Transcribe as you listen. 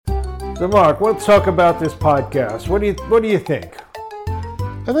So, Mark, let's talk about this podcast. What do you think?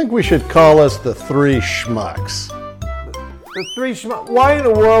 I think we should call us the Three Schmucks. The Three Schmucks? Why in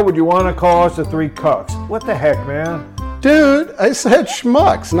the world would you want to call us the Three Cucks? What the heck, man? Dude, I said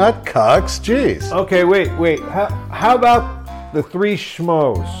schmucks, not cucks. Jeez. Okay, wait. How about the Three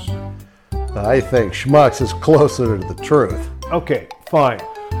Schmoes? I think schmucks is closer to the truth. Okay, fine.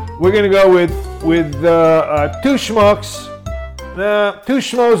 We're gonna go with two schmucks, two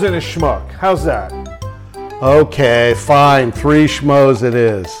schmoes and a schmuck. How's that? Okay, fine. Three schmoes it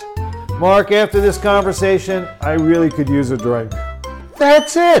is. Mark, after this conversation, I really could use a drink.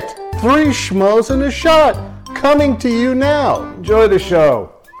 That's it. Three schmoes and a shot. Coming to you now. Enjoy the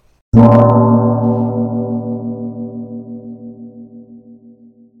show.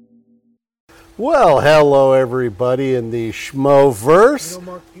 Well, hello everybody in the Schmoverse. You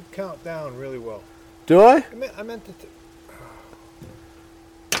know, Mark, you count down really well. Do I? I meant to...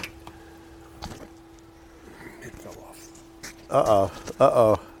 It fell off.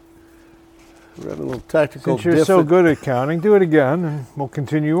 Uh-oh. We're having a little technical Since you're so good at counting, do it again and we'll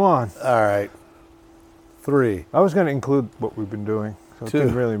continue on. All right. 3. I was going to include what we've been doing, so it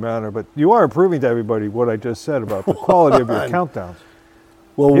didn't really matter. But you are proving to everybody what I just said about the quality of your countdowns.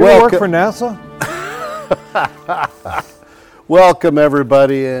 Well, you work for NASA? Welcome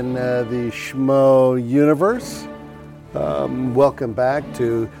everybody in the Schmo universe. Welcome back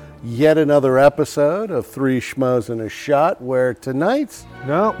to yet another episode of Three Schmoes and a Shot, where tonight's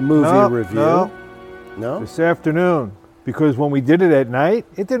movie review. No? This afternoon. Because when we did it at night,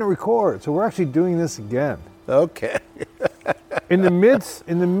 it didn't record. So we're actually doing this again. Okay. in the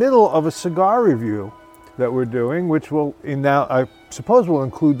middle of a cigar review that we're doing, which I suppose we'll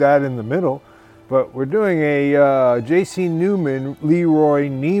include that in the middle, but we're doing a J.C. Newman Leroy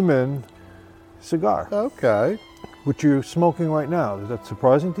Neiman cigar. Okay. Which you're smoking right now. Is that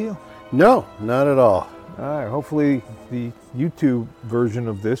surprising to you? No, not at all. All right. Hopefully the YouTube version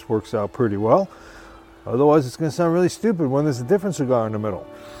of this works out pretty well. Otherwise, it's going to sound really stupid when there's a different cigar in the middle.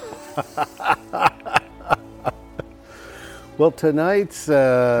 Well, tonight's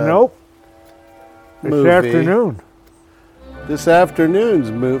nope. Movie, This afternoon's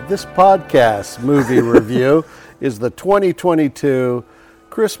this podcast movie review is the 2022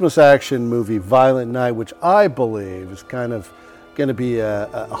 Christmas action movie Violent Night, which I believe is kind of going to be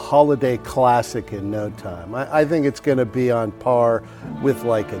a holiday classic in no time. I think it's going to be on par with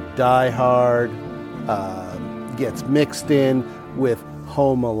like a Die Hard. Gets mixed in with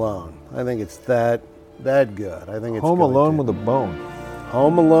Home Alone. I think it's that good. I think it's Home Alone with a bone.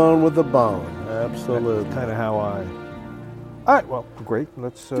 Home Alone with a bone. Absolutely. That's kind of how I. All right. Well, great.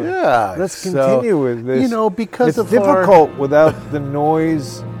 Let's continue with this. You know, because it's difficult without the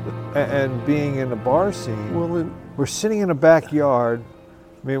noise and being in a bar scene. Well, we're sitting in a backyard.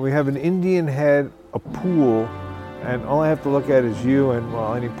 I mean, we have an Indian head, a pool, and all I have to look at is you and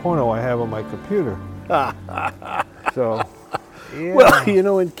any porno I have on my computer. So, yeah. Well, you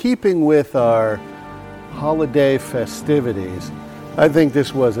know, in keeping with our holiday festivities, I think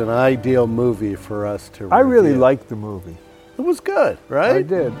this was an ideal movie for us to review. I really liked the movie. It was good, right? I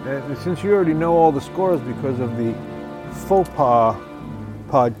did. And since you already know all the scores because of the Faux Pas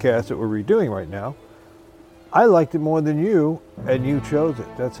podcast that we're redoing right now, I liked it more than you, and you chose it.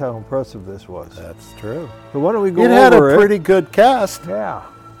 That's how impressive this was. That's true. So why don't we go over it? It had a pretty good cast. Yeah.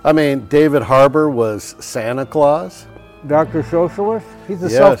 I mean, David Harbour was Santa Claus. Dr. Socialist? He's a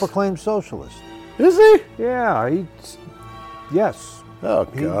self-proclaimed socialist. Is he? Yeah, yes. Oh,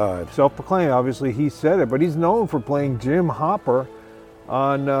 God. Self-proclaimed, obviously he said it, but he's known for playing Jim Hopper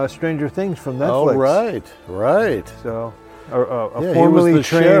on Stranger Things from Netflix. Oh, right. So, a formerly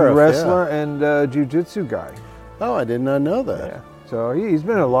trained wrestler and jiu-jitsu guy. Oh, I did not know that. Yeah. So he's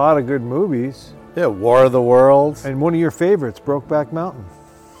been in a lot of good movies. Yeah, War of the Worlds. And one of your favorites, Brokeback Mountain.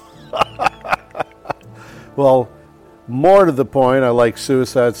 Well, more to the point, I like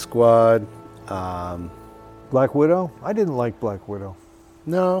Suicide Squad. Black Widow? I didn't like Black Widow.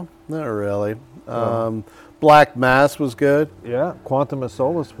 No, not really. Black Mass was good. Yeah, Quantum of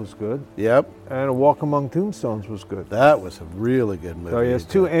Solace was good. Yep. And A Walk Among Tombstones was good. That was a really good movie. So he has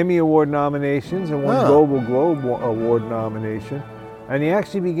 2 Emmy Award nominations and 1 Global Globe Award nomination. And he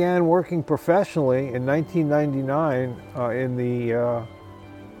actually began working professionally in 1999 in the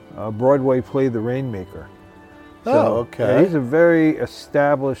Broadway play The Rainmaker. So, okay. Yeah, he's a very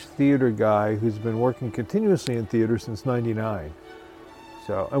established theater guy who's been working continuously in theater since '99.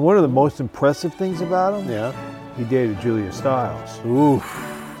 So, and one of the most impressive things about him, he dated Julia Stiles. Oof,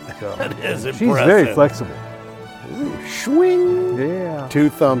 so, that is impressive. She's very flexible. Swing. Yeah. 2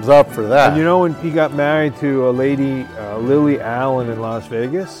 thumbs up for that. And you know, when he got married to a lady, Lily Allen, in Las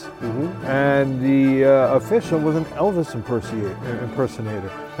Vegas, and the official was an Elvis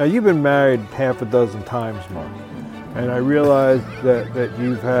impersonator. Now, you've been married half a dozen times, Mark, and I realized that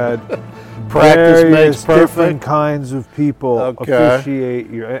you've had Practice makes various perfect. different kinds of people officiate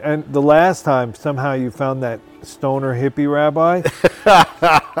you. And the last time, somehow you found that stoner hippie rabbi.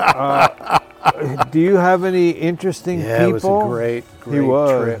 Do you have any interesting people? Yeah, it was a great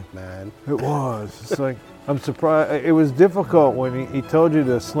trip, man. It was. It's like, I'm surprised. It was difficult when he told you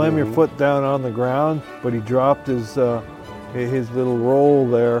to slam your foot down on the ground, but he dropped his little roll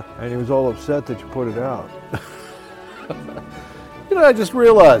there, and he was all upset that you put it out. You know, I just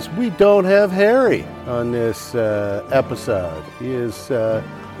realized we don't have Harry on this episode. He is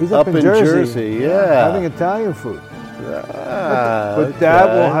He's up in Jersey. Yeah. Having Italian food. But that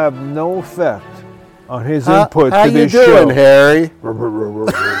will have no effect on his input how to this you doing, show. Harry?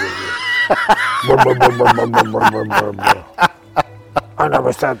 I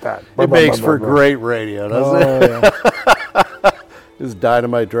never said that. It makes for great radio, doesn't it? Yeah. His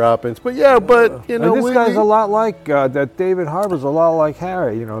dynamite drop-ins. But yeah, you know, and this guy's a lot like that. David Harbour's a lot like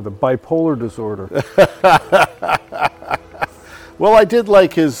Harry. You know, the bipolar disorder. Well, I did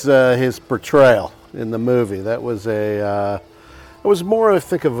like his portrayal in the movie. That was it was more, I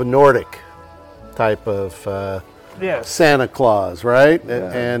think, of a Nordic type of Santa Claus, right?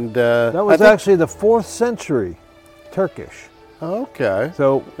 Yeah. And that was actually the 4th century Turkish. Okay.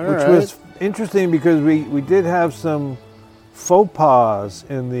 So, which was interesting because we did have some faux pas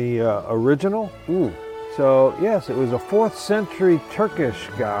in the original. So yes, it was a 4th century Turkish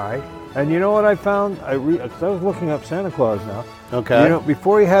guy. And you know what I found? I was looking up Santa Claus now. Okay. You know,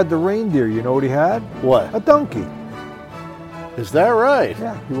 before he had the reindeer, you know what he had? What? A donkey. Is that right?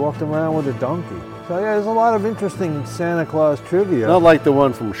 Yeah, he walked around with a donkey. So yeah, there's a lot of interesting Santa Claus trivia. Not like the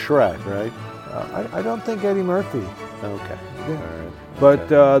one from Shrek, right? I don't think Eddie Murphy. Okay. Yeah. All right. But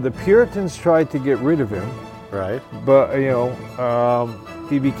the Puritans tried to get rid of him. Right. But, you know,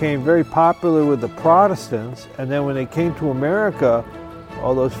 he became very popular with the Protestants. And then when they came to America,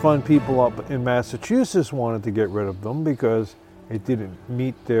 all those fun people up in Massachusetts wanted to get rid of them because it didn't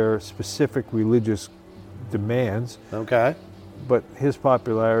meet their specific religious demands. Okay. But his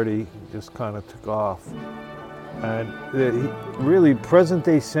popularity just kind of took off. And really,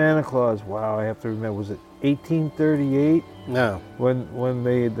 present-day Santa Claus, wow, I have to remember, was it 1838? No. When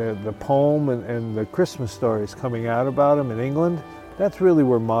the poem and the Christmas stories coming out about him in England, that's really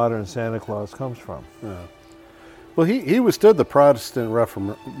where modern Santa Claus comes from. Yeah. Well, he withstood the Protestant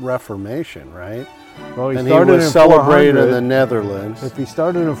Reformation, right? Well, and he was celebrated in the Netherlands. If he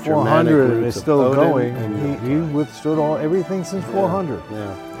started in 400 and is still going, he withstood everything since 400.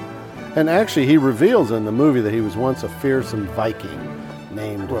 Yeah. And actually, he reveals in the movie that he was once a fearsome Viking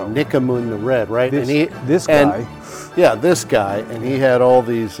named Nicamun the Red, right? This guy. Yeah, this guy. And he had all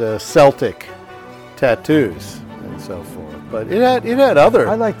these Celtic tattoos and so forth. But it had other...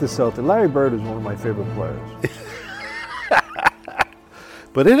 I like the Celtic. Larry Bird is one of my favorite players.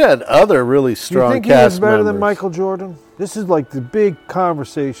 But it had other really strong cast members. You think he was better than Michael Jordan? This is like the big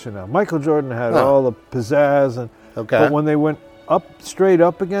conversation now. Michael Jordan had all the pizzazz, but when they went straight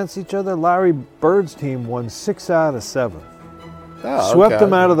up against each other, Larry Bird's team won 6 out of 7. Swept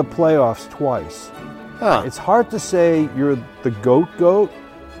them out of the playoffs twice. It's hard to say you're the GOAT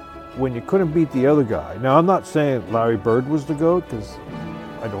when you couldn't beat the other guy. Now, I'm not saying Larry Bird was the GOAT because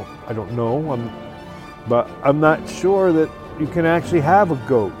I don't know. But I'm not sure that you can actually have a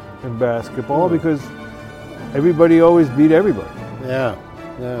GOAT in basketball because everybody always beat everybody. Yeah.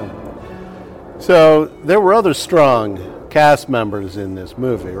 So there were other strong cast members in this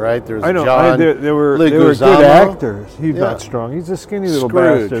movie, right? There's John they were good actors. He's not strong. He's a skinny little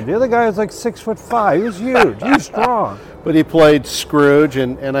bastard. The other guy was like 6'5". He was huge. He was strong. But he played Scrooge,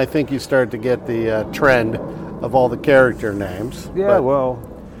 and I think you start to get the trend of all the character names. Yeah, well.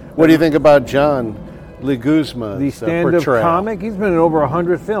 What do you think about John Leguizamo, the stand-up comic? He's been in over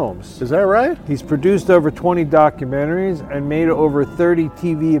 100 films. Is that right? He's produced over 20 documentaries and made over 30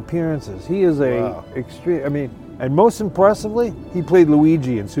 TV appearances. He is and most impressively, he played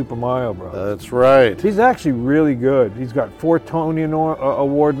Luigi in Super Mario Bros. That's right. He's actually really good. He's got 4 Tony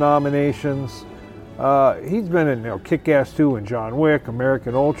Award nominations. He's been in Kick-Ass 2 and John Wick,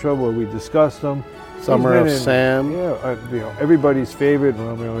 American Ultra, where we discussed him. Summer of Sam. Yeah, everybody's favorite,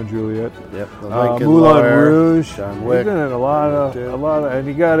 Romeo and Juliet. Yep. Moulin Rouge. John Wick. He's been in a lot of, and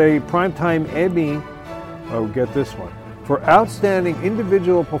he got a Primetime Emmy. Oh, get this one for outstanding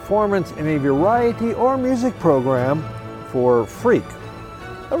individual performance in a variety or music program for Freak.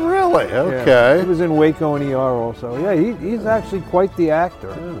 Oh, really? Yeah. Okay. He was in Waco and ER also. Yeah, he's actually quite the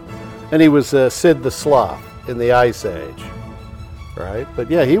actor. And he was Sid the Sloth in the Ice Age, right? But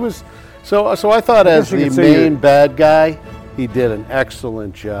yeah, he was. So I thought as you the could say main bad guy, he did an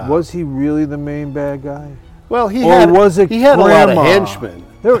excellent job. Was he really the main bad guy? Well, he Or had. was it he had a lot of Grandma? henchmen.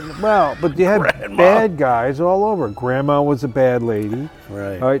 But you had Grandma. bad guys all over. Grandma was a bad lady.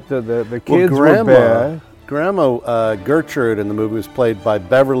 Right. Right. The kids were Grandma, bad. Grandma Gertrude in the movie was played by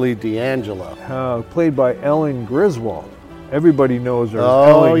Beverly D'Angelo. Played by Ellen Griswold. Everybody knows her as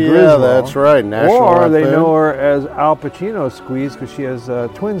Oh, Ellen yeah, Griswold. that's right. National Or they Lampoon. know her as Al Pacino squeeze because she has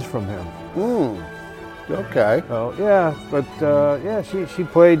twins from him. Okay. Oh yeah, but she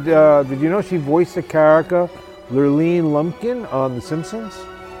played. Did you know she voiced the character Lurleen Lumpkin on The Simpsons?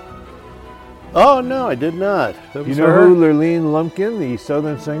 Oh no, I did not. That You was know her? who Lurleen Lumpkin, the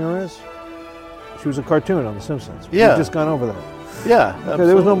Southern singer, is? She was a cartoon on The Simpsons. Yeah. We've just gone over that. Yeah. Okay,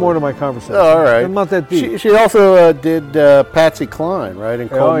 there was no more to my conversation. Oh, all right. I'm not that deep. She also did Patsy Cline, right, in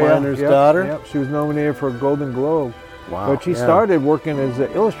Coal Miner's Daughter. Yep. She was nominated for a Golden Globe. Wow. But she yeah. started working as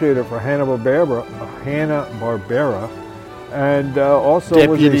an illustrator for Hanna-Barbera, and also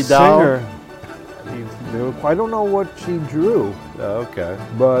Deputy was a Doll? singer. I don't know what she drew, Okay.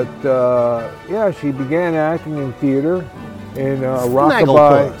 but she began acting in theater in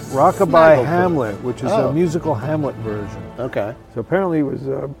Snagglepuss. Rockabye Snagglepuss. Hamlet, which is Oh. a musical Hamlet version. Okay. So apparently it was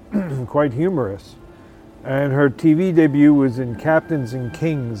quite humorous. And her TV debut was in Captains and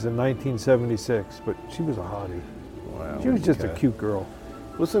Kings in 1976, but she was a hottie. Wow. She was just a okay. cute girl.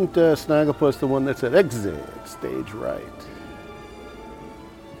 Wasn't Snagglepuss the one that said exit stage right?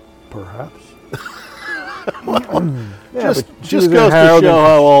 Perhaps. Just but she was in goes to Harold show and-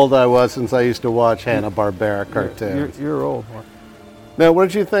 how old I was since I used to watch Hanna-Barbera cartoons. You're old, Mark. Now, what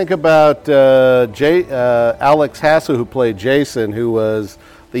did you think about Alex Hassel, who played Jason, who was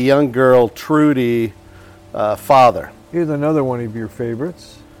the young girl Trudy father? Here's another one of your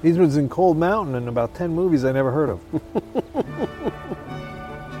favorites. He was in Cold Mountain in about 10 movies I never heard of.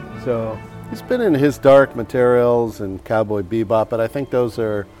 So, He's been in His Dark Materials and Cowboy Bebop, but I think those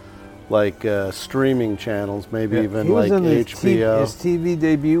are like streaming channels, maybe even he was like in the HBO. his TV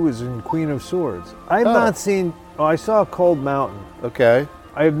debut was in Queen of Swords. I have Oh. not seen. Oh, I saw Cold Mountain. Okay.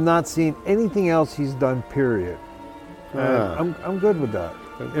 I have not seen anything else he's done. Period. And Ah. I'm good with that.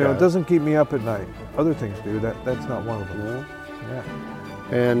 You know, Okay. it doesn't keep me up at night. Other things do. That's not one of them. No?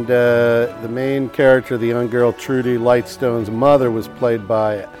 Yeah. And the main character, the young girl Trudy Lightstone's mother, was played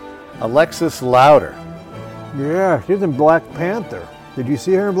by Alexis Louder. Yeah, she's in Black Panther. Did you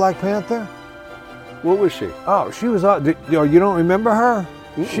see her in Black Panther? What was she? Oh, she was. You don't remember her?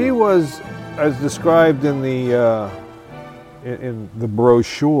 She was, as described in the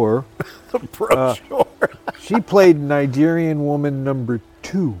brochure. The brochure. She played Nigerian woman number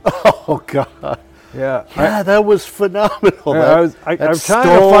 2. Oh God. Yeah. Yeah, that was phenomenal. I'm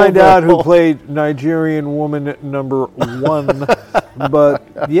trying to find out who played Nigerian woman number 1, but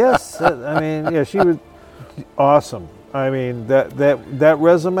yes, she was awesome. I mean, that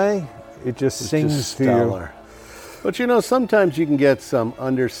resume, it just sings just to you. stellar. But you know, sometimes you can get some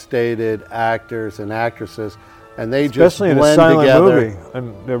understated actors and actresses, and they Especially just in a blend silent together. movie,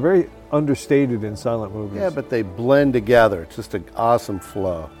 and they're very understated in silent movies. Yeah, but they blend together. It's just an awesome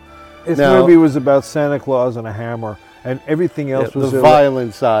flow. this now- movie was about Santa Claus and a hammer, and everything else was the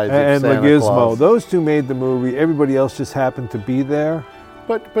violent side and of Santa Gizmo. Claus. Those two made the movie. Everybody else just happened to be there.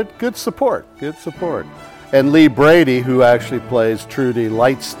 But good support. Good support. And Lee Brady, who actually plays Trudy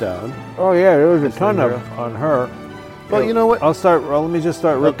Lightstone. Oh yeah, there was a Yes, ton there of on her. Well, you know what? Let me just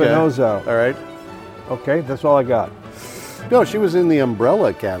start ripping Okay. those out. All right. Okay, that's all I got. No, she was in the Umbrella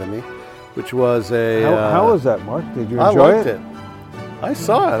Academy, which was a. How was that, Mark? Did you I enjoy liked it? I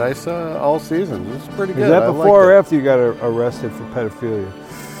saw it. I saw all seasons. It was pretty good. Is that I liked before or it. after you got arrested for pedophilia?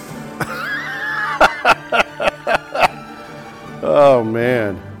 Oh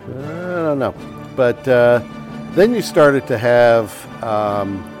man, I don't know. But then you started to have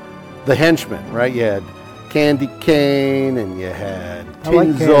the henchmen, right? You had Candy Cane, and you had I like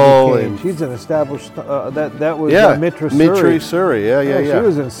Tinsel, Candy Cane. and She's an established. That was yeah, Mitra Mitri Suri. Suri. Yeah. She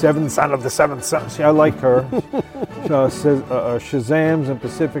was in Seventh Son of the Seventh Son. See, I like her. Shazam's and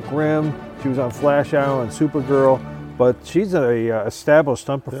Pacific Rim. She was on Flash Arrow and Supergirl. But she's a established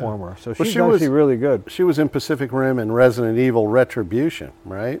stunt performer, so she's actually really good. She was in Pacific Rim and Resident Evil Retribution,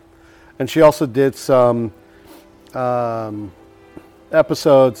 right? And she also did some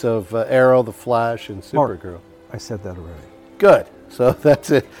episodes of Arrow, The Flash, and Mark, Supergirl. I said that already. Good. So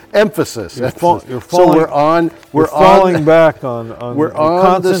that's it. Emphasis. You're So falling- we're on. We're falling back on We're the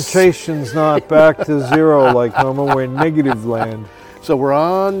on this- concentration's not back to zero like normal. We're in negative land. So we're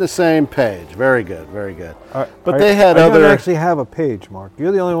on the same page. Very good, very good. But I- they had I other. don't actually have a page, Mark.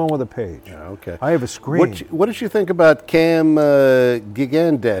 You're the only one with a page. Yeah, okay. I have a screen. What did you think about Cam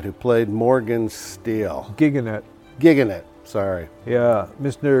Gigandet, who played Morgan Steele? Giganet, sorry. Yeah,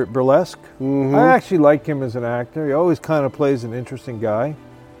 Mr. Burlesque. Mm-hmm. I actually like him as an actor. He always kind of plays an interesting guy.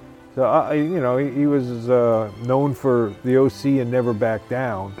 So he was known for The OC and Never Back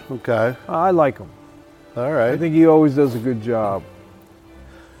Down. Okay, I like him. all right. I think he always does a good job.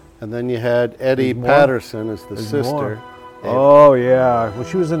 And then you had Eddie There's more? Patterson as the There's sister. more. Oh yeah, well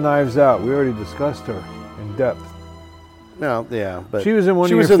she was in Knives Out. We already discussed her in depth. No, yeah, but She was in one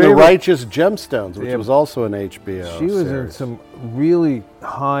she of was your in The favorite- Righteous Gemstones, which Yeah. was also an HBO She was in series. some really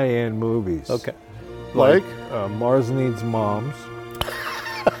high-end movies. Okay. Like? Mars Needs Moms.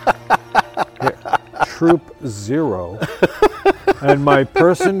 Yeah, Troop Zero. And my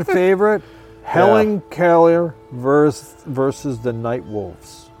person favorite, Helen Keller versus the Night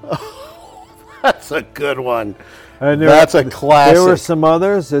Wolves. That's a good one. And That's a classic. There were some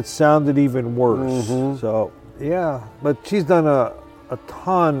others that sounded even worse. Mm-hmm. So, yeah. But she's done a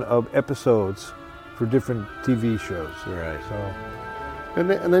ton of episodes for different TV shows. Right. So,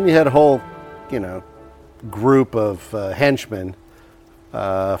 And then you had a whole, group of henchmen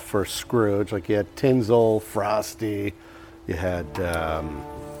for Scrooge. Like you had Tinsel, Frosty. You had,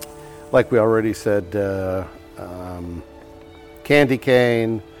 like we already said, Candy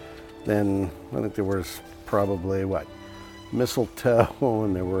Cane. Then I think there was probably, Mistletoe,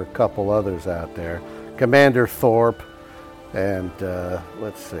 and there were a couple others out there. Commander Thorpe, and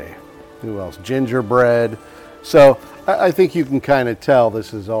let's see, who else? Gingerbread. So I think you can kind of tell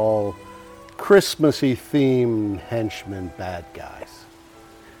this is all Christmassy themed henchmen, bad guys.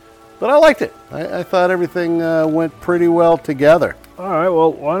 But I liked it. I thought everything went pretty well together. all right.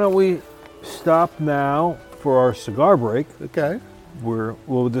 Well, why don't we stop now for our cigar break? Okay.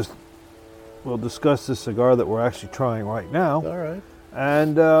 We'll discuss the cigar that we're actually trying right now, All right.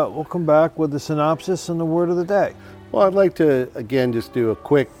 and we'll come back with the synopsis and the word of the day. Well, I'd like to, again, just do a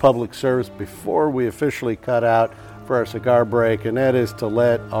quick public service before we officially cut out for our cigar break, and that is to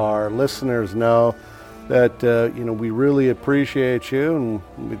let our listeners know that, we really appreciate you,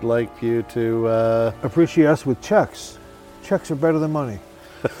 and we'd like you to... Appreciate us with checks. Checks are better than money.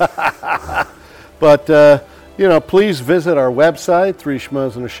 But, please visit our website,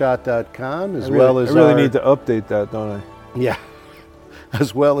 threeschmoesandashot.com, as well as I really our... need to update that, don't I? Yeah.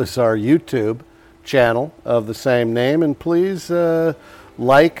 As well as our YouTube channel of the same name. And please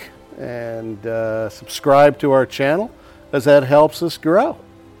like and subscribe to our channel, as that helps us grow.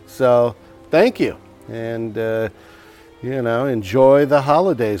 So thank you. And, enjoy the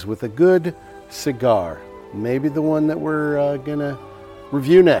holidays with a good cigar. Maybe the one that we're going to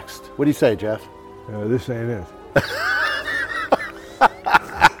review next. What do you say, Jeff? This ain't it.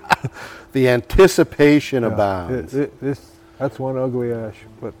 The anticipation abounds. That's one ugly ash.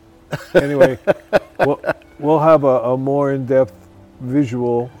 But anyway, we'll have a more in-depth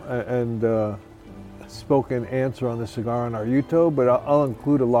visual and spoken answer on the cigar on our YouTube, but I'll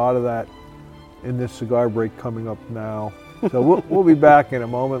include a lot of that in this cigar break coming up now. So we'll be back in a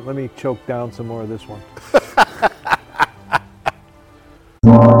moment. Let me choke down some more of this one.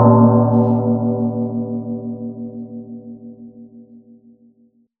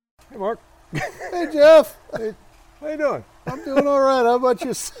 Hey, Mark. Hey, Jeff. Hey, How you doing? I'm doing all right. How about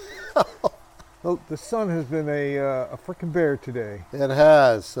yourself? Well, the sun has been a frickin' bear today. It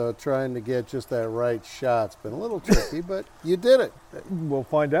has. So trying to get just that right shot's been a little tricky, but you did it. We'll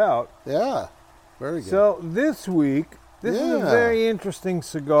find out. Yeah. Very good. So this week, this is a Yeah. very interesting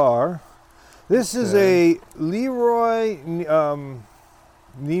cigar. This is a Leroy Neiman,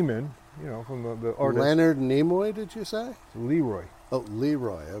 from the artist. Leonard Nimoy, did you say? Leroy. Oh,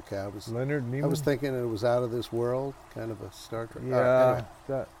 Leroy. Okay, Leonard Neiman. I was thinking it was Out of This World, kind of a Star Trek. Yeah, All right,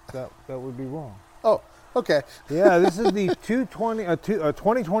 anyway. that would be wrong. Oh, okay. Yeah, this is the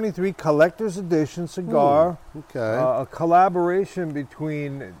 2023 Collector's Edition cigar. Okay. A collaboration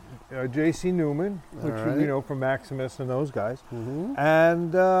between J.C. Newman, which right. from Maximus and those guys, Mm-hmm.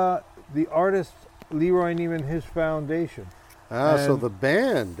 and the artist Leroy Neiman, his foundation. So and- the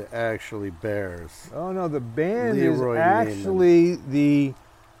band actually bears. Oh no, the band Leroy is actually the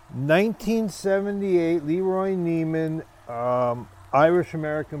 1978 Leroy Neiman Irish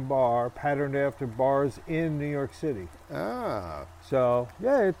American bar, patterned after bars in New York City. Ah. So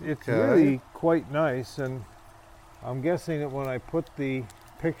yeah, it's Okay. really quite nice, and I'm guessing that when I put the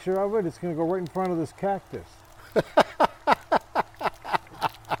picture of it, it's going to go right in front of this cactus.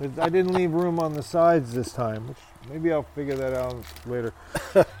 I didn't leave room on the sides this time, which maybe I'll figure that out later.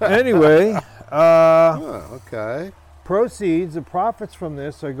 Anyway, Oh, okay. proceeds, the profits from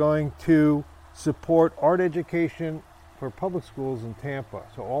this are going to support art education for public schools in Tampa.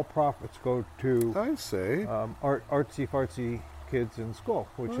 So all profits go to I see. artsy-fartsy kids in school,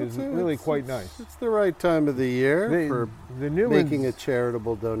 which Well, is really quite nice. It's the right time of the year for The making a Newmans,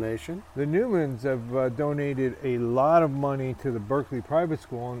 charitable donation. the Newmans have donated a lot of money to the Berkeley Private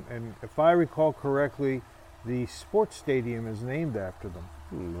School, and if I recall correctly, the sports stadium is named after them.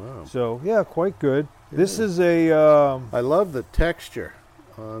 Wow. So yeah, quite good. This is a I love the texture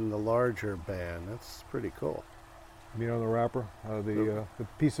on the larger band. That's pretty cool. the wrapper, the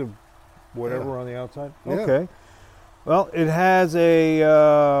piece of whatever Yeah. on the outside. Yeah. Okay. Well, it has a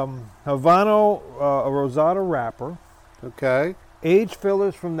Havano a Rosada wrapper, Okay. age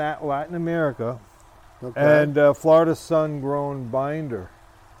fillers from that Latin America, Okay. and Florida sun-grown binder.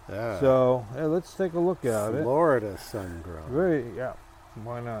 yeah. So let's take a look at it. Florida sun-grown. Yeah,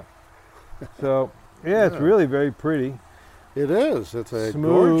 why not? So yeah, it's really very pretty. It is. It's a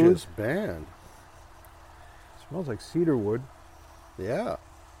Smooth. gorgeous band. Smells like cedar wood. Yeah.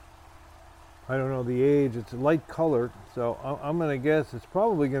 I don't know the age. It's light colored, so I'm going to guess it's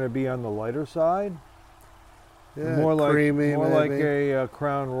probably going to be on the lighter side. Yeah. more like creamy, more maybe. like a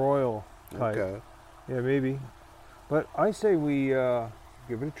Crown Royal type. Okay. Yeah, maybe. But I say we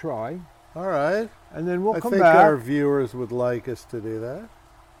give it a try, All right. and then we'll I come think back. our viewers would like us to do that.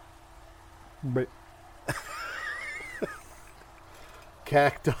 But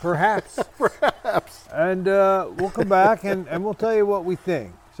Cacti. perhaps, and we'll come back and we'll tell you what we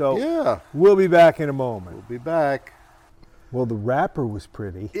think. So Yeah. we'll be back in a moment. We'll be back. Well, the wrapper was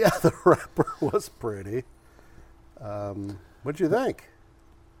pretty. Yeah, the wrapper was pretty. What'd you think?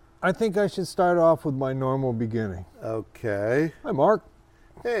 I think I should start off with my normal beginning. Okay. Hi, Mark.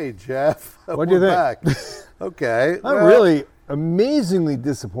 Hey, Jeff. What'd you We're think? back. Okay. I'm well, really amazingly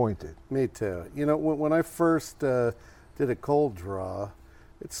disappointed. Me too. You know, when I first did a cold draw,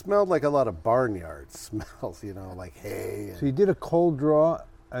 it smelled like a lot of barnyard smells, like hay and So you did a cold draw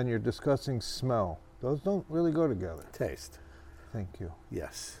and you're discussing smell. Those don't really go together. taste. Thank you.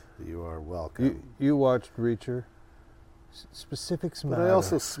 Yes, you are welcome. You watched Reacher. Specifics but matter. I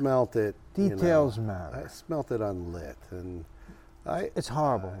also smelt it. Details I matter. smelt it unlit, and It's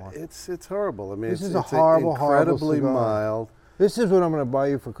horrible, Mark. it's horrible. I mean, This it's, is a it's horrible, horrible incredibly cigar. mild. This is what I'm going to buy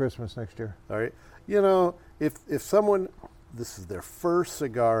you for Christmas next year. All right. If someone, this is their first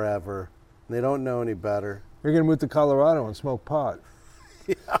cigar ever, and they don't know any better, You're going to move to Colorado and smoke pot.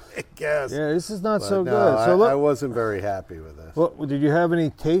 yeah, I guess. Yeah, this is not But so no, good. So I look, wasn't very happy with this. well, did you have any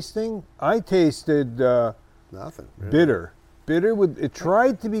tasting? I tasted Nothing. Really. bitter. Bitter with it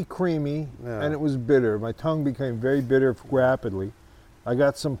tried to be creamy Yeah. and it was bitter. My tongue became very bitter rapidly. I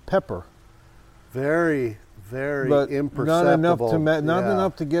got some pepper, Very, very but imperceptible. not enough to not Yeah.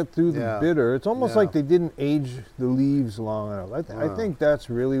 enough to get through the Yeah. bitter. It's almost Yeah. like they didn't age the leaves long enough. I Wow. think that's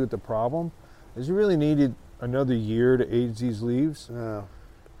really what the problem is. You really needed another year to age these leaves. Yeah.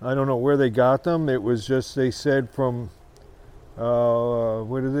 I don't know where they got them. It was just they said from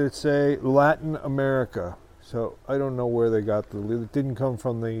what did it say? Latin America. So I don't know where they got the leaves. It didn't come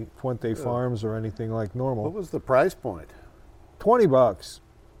from the Fuente Farms or anything like What normal. was the price point? $20.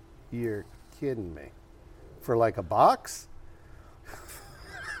 You're kidding me. For like a box?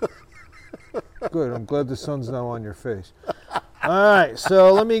 Good. I'm glad the sun's now on your face. All right.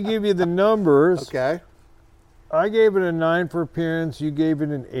 So let me give you the numbers. Okay. I gave it a 9 for appearance. You gave it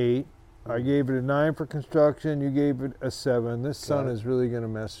an 8. I gave it a 9 for construction. You gave it a 7. This sun Okay. is really going to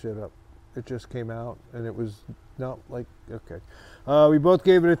mess shit up. It just came out, and it was not like, okay. We both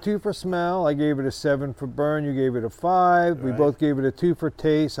gave it a 2 for smell. I gave it a 7 for burn. You gave it a 5. We Right. both gave it a 2 for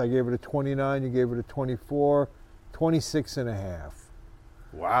taste. I gave it a 29. You gave it a 24. 26 and a half.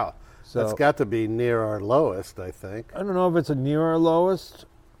 Wow. So That's got to be near our lowest, I think. I don't know if it's a near our lowest.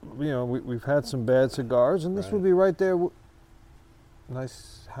 We've had some bad cigars, and this Right. would be right there.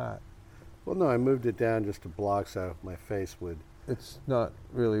 Nice hat. Well, no, I moved it down just a block so my face would. It's not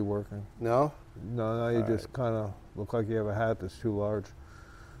really working. No? No, now you All just kind of look like you have a hat that's too large.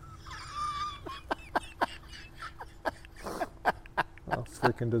 Oh,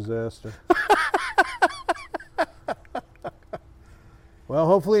 freaking disaster. Well,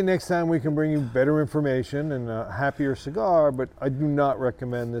 hopefully next time we can bring you better information and a happier cigar, but I do not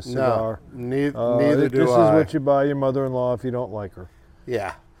recommend this cigar. No, neither do This I. is what you buy your mother-in-law if you don't like her.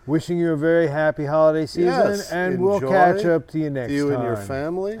 Yeah. Wishing you a very happy holiday season, Yes, and we'll enjoy catch up to you next You time. and your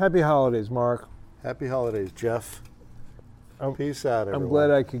family. Happy holidays, Mark. Happy holidays, Jeff. I'm- Peace out, everyone. I'm glad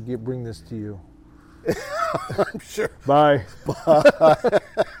I could bring this to you. I'm sure. Bye.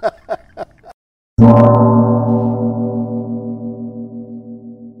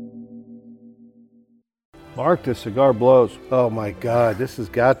 Mark, this cigar blows. Oh my God, this has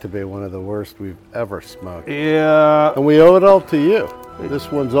got to be one of the worst we've ever smoked. Yeah. And we owe it all to you.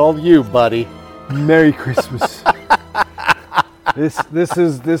 This one's all you, buddy. Merry Christmas. This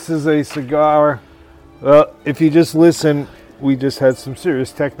is a cigar. If you just listen, we just had some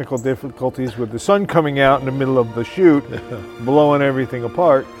serious technical difficulties with the sun coming out in the middle of the shoot, blowing everything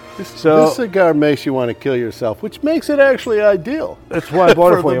apart. So this cigar makes you want to kill yourself, which makes it actually ideal. That's why I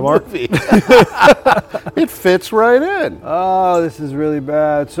bought it for you, Mark. It fits right in. Oh, this is really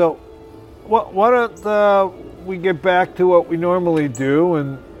bad. So, why don't we get back to what we normally do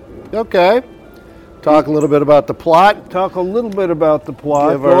and Okay. Talk a little bit about the plot. talk a little bit about the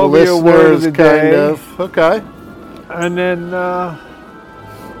plot. Give go our over your word of listeners the kind day, of. Okay. and then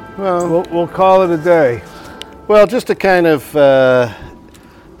Well, we'll call it a day. well, just to kind of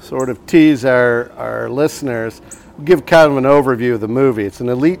sort of tease our listeners, we'll give kind of an overview of the movie. It's an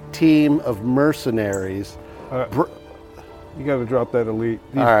elite team of mercenaries. You got to drop that elite.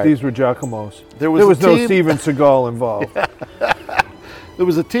 These, All right. these were Giacomo's. There was There a was no team- Steven Seagal involved. There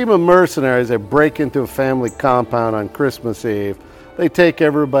was a team of mercenaries that break into a family compound on Christmas Eve. They take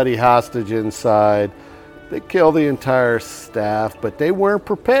everybody hostage inside. They kill the entire staff, but they weren't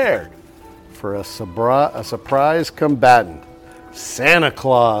prepared for a surprise combatant. Santa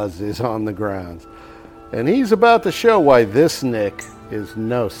Claus is on the grounds, and he's about to show why this Nick is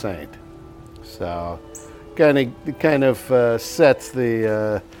no saint. So, kind of sets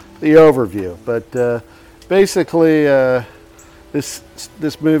the overview. But basically,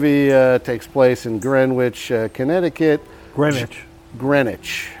 this movie takes place in Greenwich, Connecticut.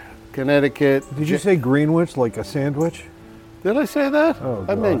 Greenwich, Connecticut. Did you say Greenwich like a sandwich? Did I say that? Oh, I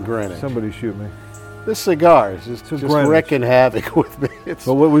God. meant Greenwich. Somebody shoot me. This cigar is just Greenwich. wrecking havoc with me. It's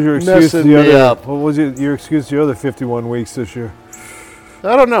But what was your excuse messing the me other? up. What was your excuse the other 51 weeks this year?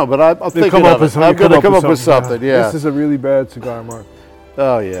 I don't know, but I'm thinking Come up of with it. I'm going to come up with something. something. Yeah. This is a really bad cigar, Mark.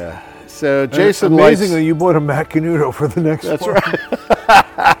 Oh yeah. So And Jason amazingly, likes. you bought a Macanudo for the next That's one.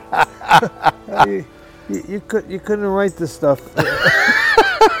 right. You couldn't write this stuff.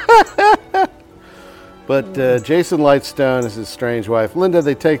 But Jason Lightstone is his strange wife, Linda.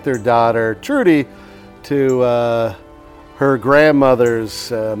 They take their daughter, Trudy, to her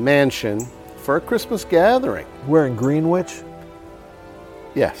grandmother's mansion for a Christmas gathering. We're in Greenwich.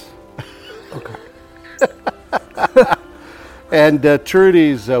 Yes. Okay. And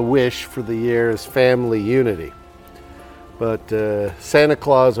Trudy's wish for the year is family unity. But Santa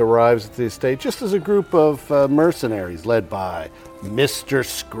Claus arrives at the estate just as a group of mercenaries led by Mr.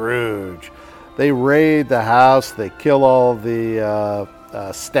 Scrooge. They raid the house. They kill all the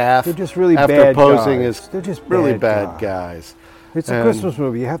staff. They're just really after bad posing guys. as They're just really bad bad guys. It's a And- Christmas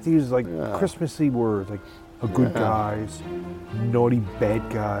movie. You have to use like Christmassy words, like a good guys, naughty bad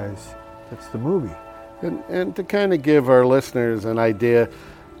guys. That's the movie. And to kind of give our listeners an idea,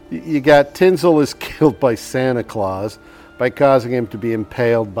 you got Tinsel is killed by Santa Claus by causing him to be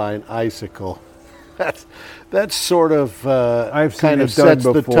impaled by an icicle. That's sort of I've seen kind it of done sets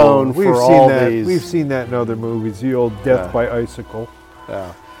before. the tone We've for seen all that. these. We've seen that in other movies. The old Death by Icicle.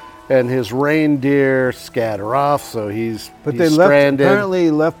 And his reindeer scatter off, so he's But he's they stranded.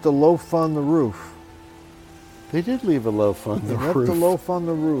 apparently left a loaf on the roof. They did leave a loaf on They the left roof. a loaf on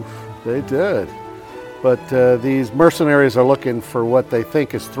the roof. They did. But these mercenaries are looking for what they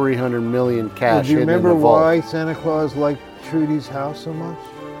think is 300 million cash Do you hidden in remember the vault. why Santa Claus liked Trudy's house so much?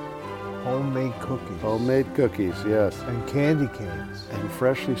 Homemade cookies. Homemade cookies, yes. And candy canes. And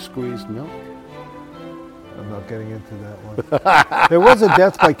freshly squeezed milk. I'm not getting into that one. There was a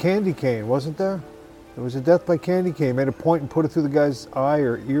death by candy cane, wasn't there? There was a death by candy cane. Made a point and put it through the guy's eye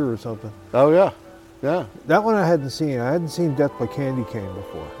or ear or something. Oh, yeah. Yeah. That one I hadn't seen. I hadn't seen death by candy cane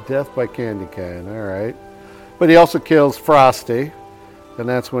before. Death by candy cane, all right. But he also kills Frosty, and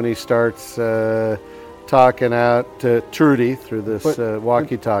that's when he starts talking out to Trudy through this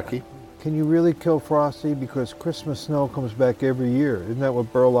walkie-talkie. Can you really kill Frosty? Because Christmas snow comes back every year. Isn't that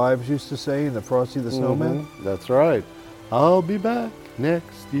what Burl Ives used to say in the Frosty the Snowman? Mhm, that's right. I'll be back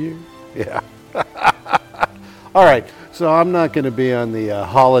next year. Yeah. All right, so I'm not going to be on the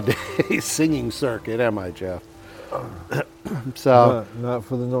holiday singing circuit, am I, Jeff? So, Not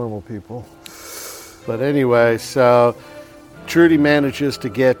for the normal people. but anyway, so Trudy manages to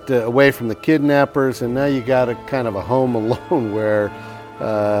get away from the kidnappers, and now you got a kind of a home alone where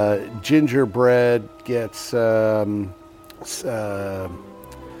Gingerbread gets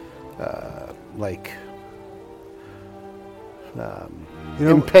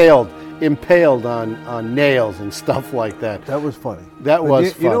impaled on nails and stuff like that. That was funny. That But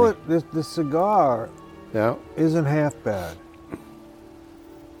was you know funny. what? The cigar Yeah. isn't half bad.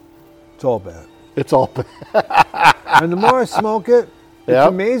 It's all bad. It's all bad. And the more I smoke it, it's Yep.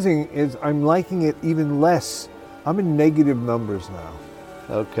 amazing is I'm liking it even less. I'm in negative numbers now.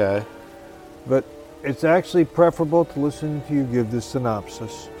 Okay. But it's actually preferable to listen to you give this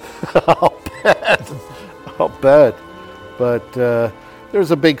synopsis. I'll bet. But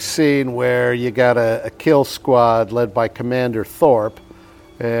there's a big scene where you got a kill squad led by Commander Thorpe,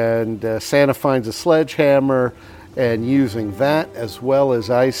 and Santa finds a sledgehammer, and using that as well as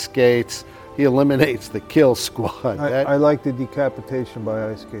ice skates, he eliminates the kill squad. I like the decapitation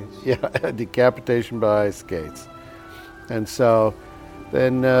by ice skates. Yeah, decapitation by ice skates. And so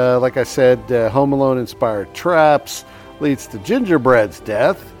then, like I said, Home Alone-inspired traps leads to Gingerbread's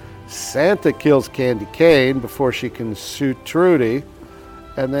death. Santa kills Candy Cane before she can shoot Trudy.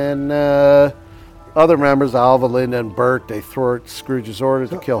 And then other members, Alva, Linda, and Bert, they thwart Scrooge's order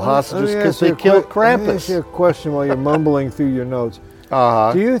to kill hostages because they killed Let me Krampus. ask you a question while you're mumbling through your notes.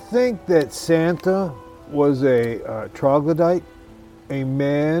 Uh-huh. Do you think that Santa was a troglodyte? A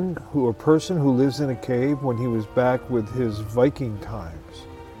man a person who lives in a cave when he was back with his Viking times?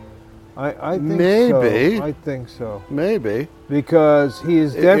 I think Maybe. so. I think so. Maybe. Because he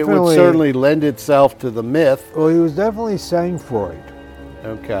is It definitely... would certainly lend itself to the myth. Well, he was definitely sang-froid.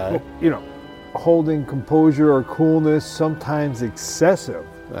 Okay. You know, holding composure or coolness, sometimes excessive.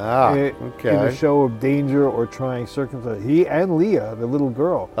 In a show of danger or trying circumstances. He and Leah, the little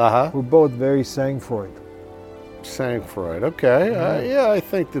girl, were both very sang-froid. Sang-froid. Okay. Yeah, I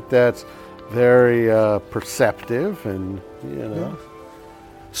think that's very perceptive and,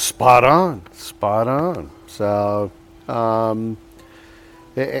 spot on. So,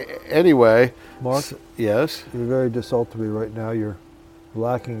 anyway. Mark? Yes? You're very desultory right now. You're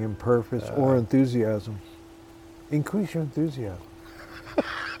lacking in purpose or enthusiasm. Increase your enthusiasm.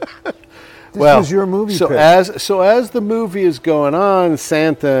 This was your movie pick. As the movie is going on,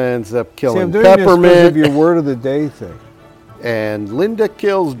 Santa ends up killing I'm doing Peppermint. this because of your word of the day thing. And Linda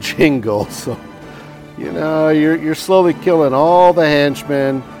kills Jingle. So, you're slowly killing all the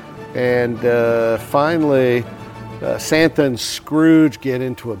henchmen. And finally, Santa and Scrooge get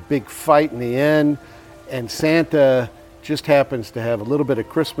into a big fight in the end. And Santa just happens to have a little bit of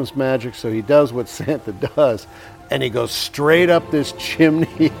Christmas magic, so he does what Santa does. And he goes straight up this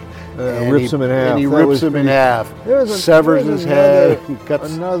chimney. And rips him in half. And he rips him in half. Severs his head. And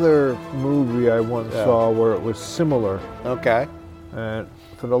cuts. Another movie I once saw where it was similar. Okay. And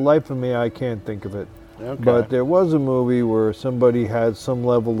for the life of me, I can't think of it. Okay. But there was a movie where somebody had some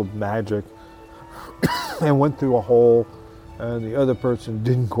level of magic and went through a hole, and the other person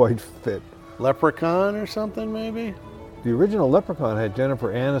didn't quite fit. Leprechaun or something, maybe? The original Leprechaun had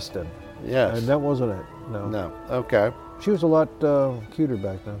Jennifer Aniston. Yes. And that wasn't it. No. Okay. She was a lot cuter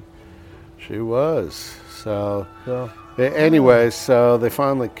back then. She was. So anyway, so they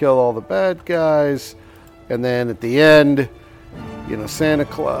finally kill all the bad guys. And then at the end, Santa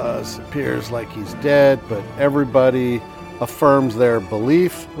Claus appears like he's dead, but everybody affirms their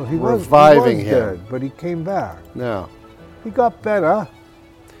belief, reviving him. Dead, but he came back. No. He got better.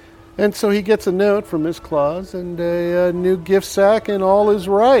 And so he gets a note from Miss Claus and a new gift sack, and all is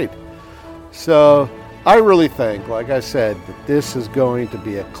right. So I really think, like I said, that this is going to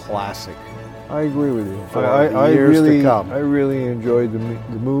be a classic. I agree with you. For years to come. I really enjoyed the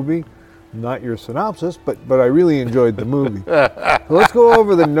movie. Not your synopsis, but I really enjoyed the movie. So let's go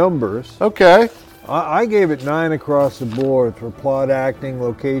over the numbers. Okay. I gave it 9 across the board for plot, acting,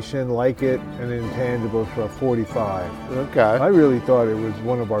 location, like it, and intangibles for a 45. Okay. I really thought it was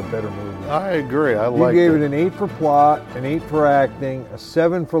one of our better movies. I agree. You gave it an 8 for plot, an 8 for acting, a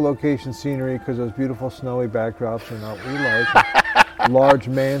 7 for location scenery because those beautiful snowy backdrops are not what we like. Large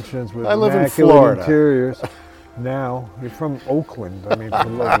mansions with immaculate interiors. Now, you're from Oakland. I mean, for the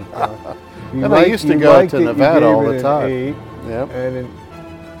love of God. And I used to go to Nevada all the time. 8, yep. And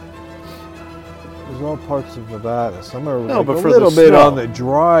there's all parts of Nevada. Some are but a for little the bit snow. on the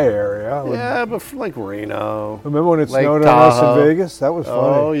dry area. Yeah, but for like Reno. Remember when it Lake snowed Tahoe. on us in Vegas? That was funny.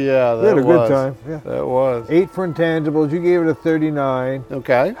 Oh, yeah, we had a good time. Yeah. That was. 8 for intangibles. You gave it a 39.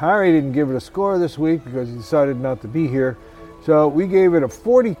 Okay. Harry didn't give it a score this week because he decided not to be here. So we gave it a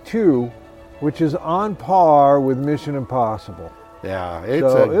 42, which is on par with Mission Impossible. Yeah, it's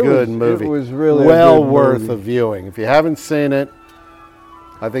a good movie. It was really well a good worth movie. a viewing. If you haven't seen it,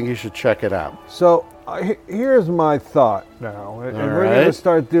 I think you should check it out. So here's my thought now. And we're going to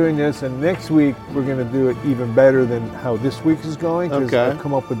start doing this, and next week we're going to do it even better than how this week is going. Because I've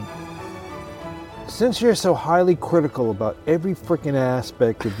come up with... Since you're so highly critical about every freaking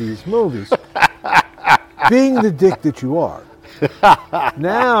aspect of these movies, being the dick that you are,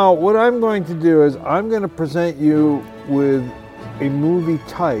 now what I'm going to do is I'm going to present you with a movie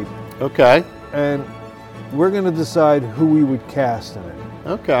type. Okay. and we're going to decide who we would cast in it.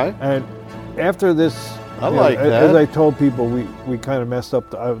 Okay. And after this, I like that. as I told people, we kind of messed up.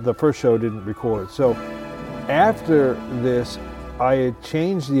 The first show didn't record. So after this, I had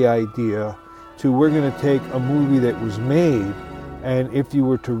changed the idea to we're going to take a movie that was made, and if you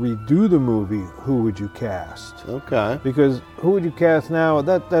were to redo the movie, who would you cast? Okay. Because who would you cast now?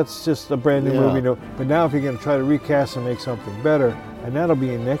 That's just a brand new Yeah. movie. No, but now if you're going to try to recast and make something better, and that'll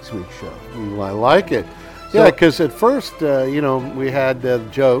be in next week's show. Well, I like it. So- Yeah, because at first, we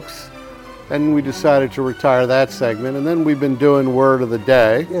had jokes, and we decided to retire that segment, and then we've been doing Word of the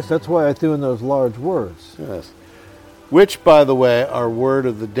Day. Yes, that's why I threw in those large words. Yes. Which, by the way, our Word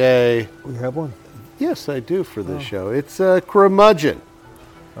of the Day, We have one. yes, I do for this show. It's curmudgeon.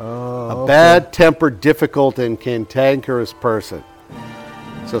 Oh, A okay. bad-tempered, difficult, and cantankerous person.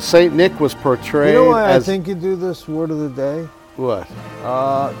 So Saint Nick was portrayed You know why as I think you do this word of the day? what?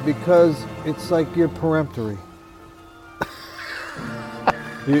 Because it's like you're peremptory.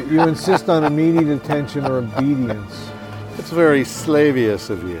 you insist on immediate attention or obedience. It's very slavious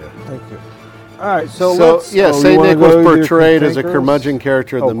of you. Thank you. All right, so let's. yeah, oh, you Saint wanna Nick go was with your portrayed as a cantankerous? curmudgeon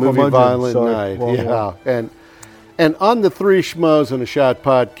character in Oh, the movie curmudgeon, Violent sorry. Night. Wrong Yeah, one. and on the Three Schmoes and a Shot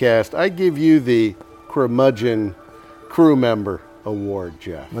podcast, I give you the curmudgeon crew member award,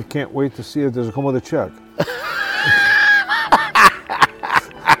 Jeff. I can't wait to see if there's a come with a check.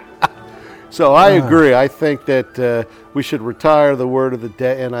 So I agree. I think that we should retire the Word of the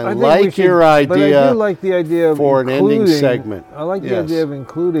Day, and I think we like should- your But I idea. do like the idea of for an ending including- segment. I like the Yes. idea of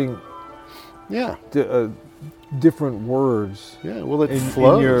including Yeah, different words yeah. Well, it in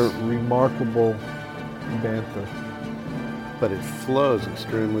flows, your remarkable banter. but it flows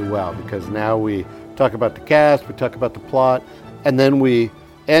extremely well because now we talk about the cast, we talk about the plot, and then we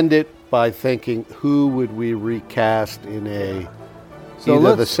end it by thinking who would we recast in a So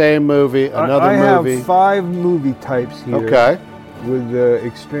either the let's- same movie, another I movie. have 5 movie types here. Okay. With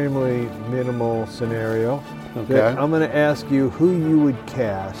extremely minimal scenario. Okay. That I'm going to ask you who you would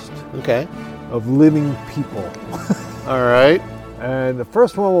cast Okay. of living people. All right. And the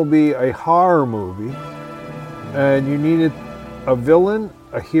first one will be a horror movie. And you needed a villain,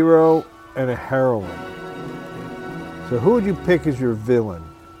 a hero, and a heroine. So who would you pick as your villain?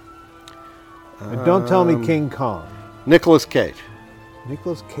 And don't tell me King Kong. Nicolas Cage.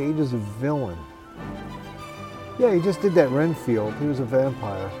 Nicolas Cage is a villain. Yeah, he just did that Renfield. He was a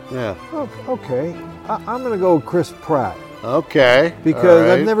vampire. Yeah. Oh, okay. I'm going to go with Chris Pratt Okay. because All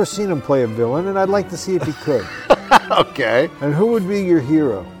right. I've never seen him play a villain, and I'd like to see if he could. Okay. And who would be your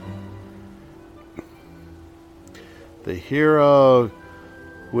hero? The hero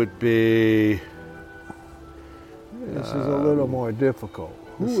would be. This is a little more difficult.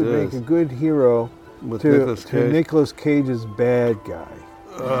 Who this would make is. a good hero With to Nicolas Cage. Nicolas Cage's bad guy?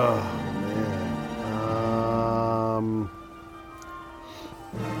 Oh man.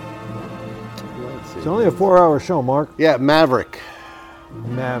 Let's see. It's only a 4-hour show, Mark. Yeah, Maverick.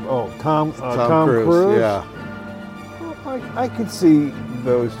 Tom Tom Cruise. Yeah. Well, I could see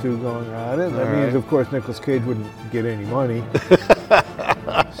those two going at it. That All means, right. of course, Nicolas Cage wouldn't get any money.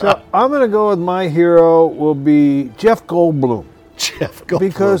 So I'm going to go with my hero will be Jeff Goldblum. Jeff Goldblum.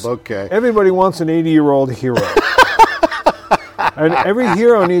 Because okay. everybody wants an 80-year-old hero. And every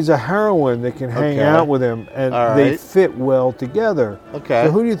hero needs a heroine that can hang Okay. out with him, and All they right. fit well together. Okay.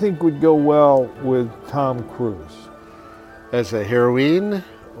 So who do you think would go well with Tom Cruise? As a heroine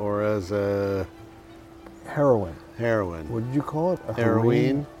or as a Heroine. heroine? What did you call it? A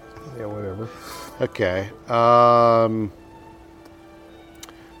Heroine. Yeah, whatever. Okay.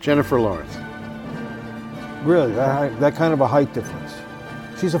 Jennifer Lawrence. Really, that kind of a height difference.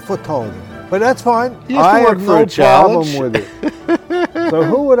 She's a foot taller than me. But that's fine. You have to I work have for no a challenge. problem with it. So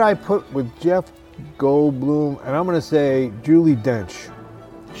who would I put with Jeff Goldblum? And I'm going to say Judi Dench.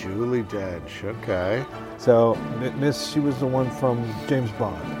 Judi Dench. Okay. So she was the one from James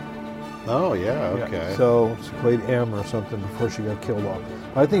Bond. Oh yeah. Yeah, Okay. so she played M or something before she got killed off.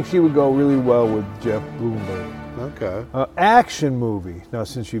 I think she would go really well with Jeff Bloomberg. Okay. Action movie. Now,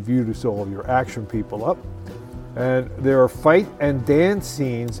 since you've used all your action people up, and there are fight and dance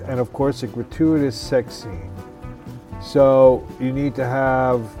scenes, and of course a gratuitous sex scene. So you need to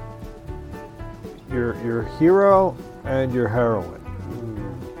have your hero and your heroine.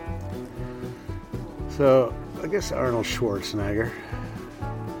 So I guess Arnold Schwarzenegger.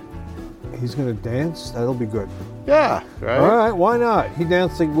 He's going to dance. That'll be good. Yeah. Right. All right, why not? He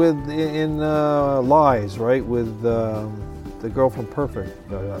danced with in Lies, right? With the girl from Perfect.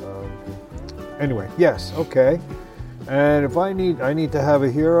 Anyway, yes, okay. And if I need to have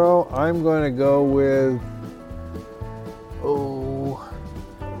a hero, I'm going to go with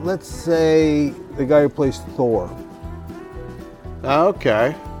let's say the guy who plays Thor.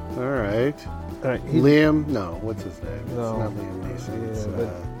 Okay. All right. All right, Liam? No. What's his name? No. It's not Liam Neeson. It's,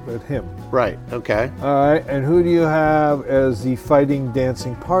 but him. right. Okay. All right, and who do you have as the fighting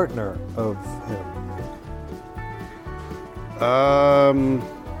dancing partner of him?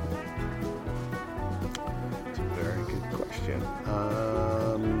 It's a very good question.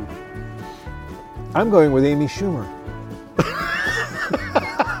 I'm going with Amy Schumer.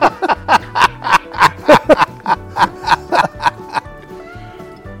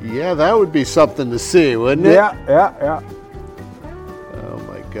 Yeah, that would be something to see, wouldn't it? Yeah. Oh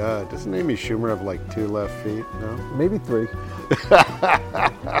my God! Doesn't Amy Schumer have like 2 left feet? No. Maybe 3.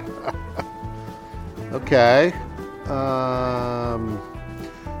 Okay.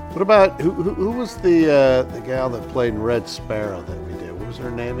 What about who was the gal that played in Red Sparrow that we did? What was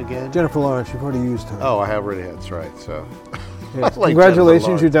her name again? Jennifer Lawrence, you've already used her. Oh, I have already. That's right. So, Yeah. I like Congratulations,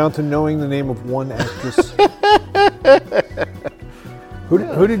 Jennifer you're down to knowing the name of one actress.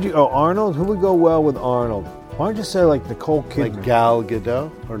 Who did you? Oh, Arnold. Who would go well with Arnold? Why don't you say like Nicole Kidman? like Gal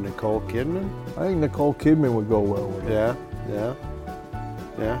Gadot or Nicole Kidman? I think Nicole Kidman would go well with it. Yeah.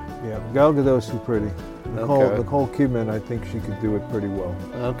 Yeah, Gal Gadot's too pretty. Okay. Nicole Kidman, I think she could do it pretty well.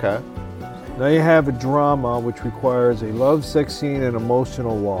 Okay. Now you have a drama which requires a love, sex scene, and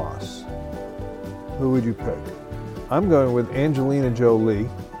emotional loss. Who would you pick? I'm going with Angelina Jolie.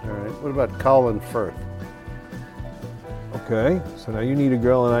 All right. What about Colin Firth? Okay, so now you need a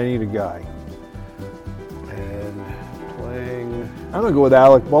girl and I need a guy. And playing. I'm going to go with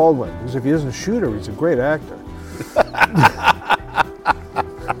Alec Baldwin, because if he doesn't shoot her, he's a great actor. I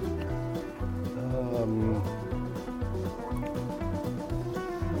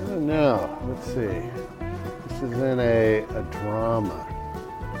don't know. Let's see. This is in a drama.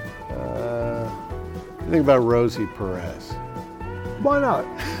 Think about Rosie Perez. Why not?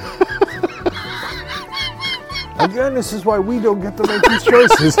 Again, this is why we don't get to make these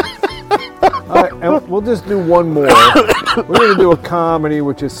choices. All right, and we'll just do one more. We're going to do a comedy,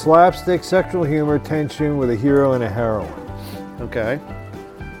 which is slapstick, sexual humor, tension with a hero and a heroine. Okay.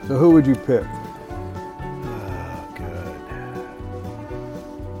 So who would you pick? Oh,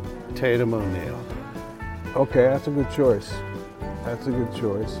 good. Tatum O'Neal. Okay, that's a good choice.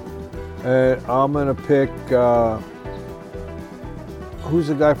 And I'm going to pick, who's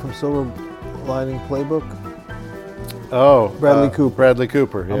the guy from Silver Lining Playbook? Oh, Bradley Cooper. Bradley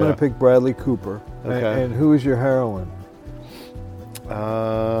Cooper. Yeah. I'm going to pick Bradley Cooper. Okay. And who is your heroine?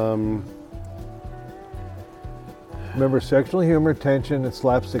 Remember, sexual humor, tension, and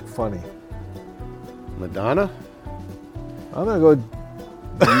slapstick funny. Madonna. I'm going to go.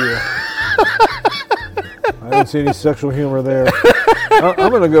 Yeah. I didn't see any sexual humor there.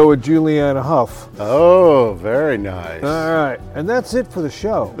 I'm going to go with Julianne Hough. Oh, very nice. All right, and that's it for the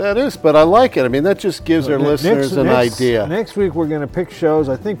show. That is, but I like it. I mean, that just gives our listeners an idea. Next week we're going to pick shows,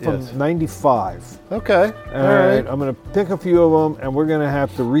 I think, from '95. Okay. All right. I'm going to pick a few of them, and we're going to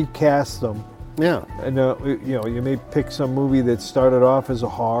have to recast them. Yeah. And you may pick some movie that started off as a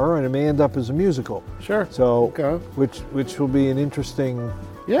horror, and it may end up as a musical. Sure. So, Okay. which will be an interesting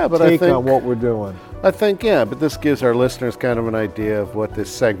take on what we're doing. I think, but this gives our listeners kind of an idea of what this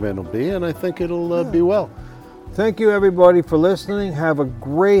segment will be, and I think it'll be well. Thank you, everybody, for listening. Have a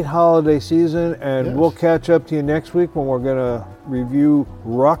great holiday season, and we'll catch up to you next week when we're going to review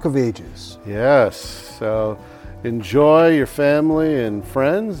Rock of Ages. Yes. So enjoy your family and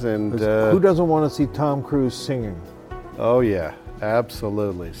friends. And who doesn't want to see Tom Cruise singing? Oh, yeah.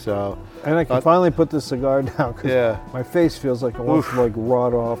 Absolutely. So, and I can finally put the cigar down because my face feels like it wants to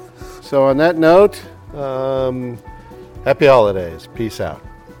rot off. So on that note, happy holidays. Peace out.